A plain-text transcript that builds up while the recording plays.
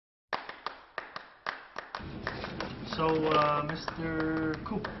So, Mr.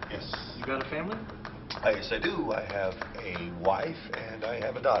 Cooper. Yes. You got a family? Yes, I do. I have a wife and I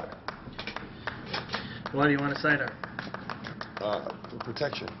have a daughter. Why do you want to cite her? For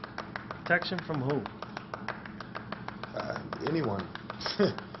protection. Protection from who? Anyone.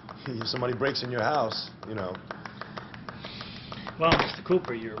 If somebody breaks in your house, you know. Well, Mr.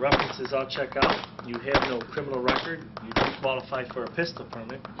 Cooper, your references all check out. You have no criminal record. You don't qualify for a pistol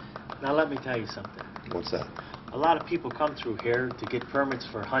permit. Now let me tell you something. What's that? A lot of people come through here to get permits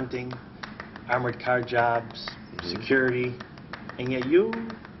for hunting, armored car jobs, security, and yet you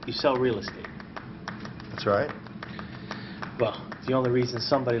sell real estate. That's right. Well, the only reason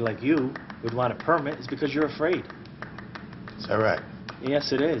somebody like you would want a permit is because you're afraid. Is that right?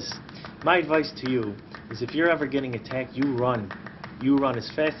 Yes, it is. My advice to you is if you're ever getting attacked, you run. You run as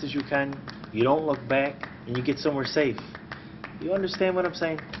fast as you can, you don't look back, and you get somewhere safe. You understand what I'm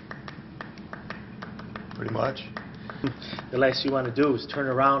saying? Pretty much. The last you want to do is turn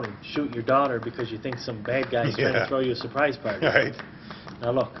around and shoot your daughter because you think some bad guy's trying to throw you a surprise party. Right.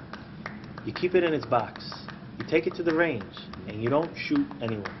 Now look, you keep it in its box. You take it to the range, and you don't shoot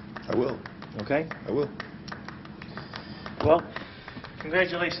anyone. I will. Okay? I will. Well,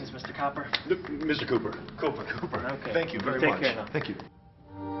 congratulations, Mr. Cooper. Mr. Cooper. Cooper. Okay. Thank you very Take much. care now. Thank you.